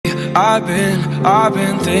I've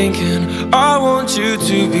been thinking, I want you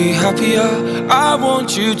to be happier, I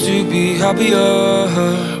want you to be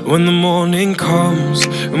happier. When the morning comes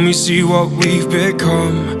and we see what we've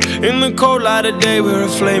become, in the cold light of day we're a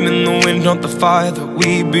flame in the wind, not the fire that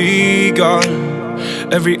we begun.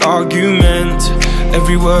 Every argument,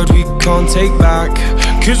 every word we can't take back,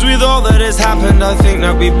 'cause with all that has happened I think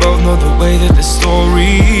that we both know the way that the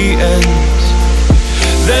story ends.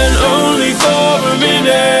 Then only for a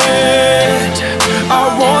minute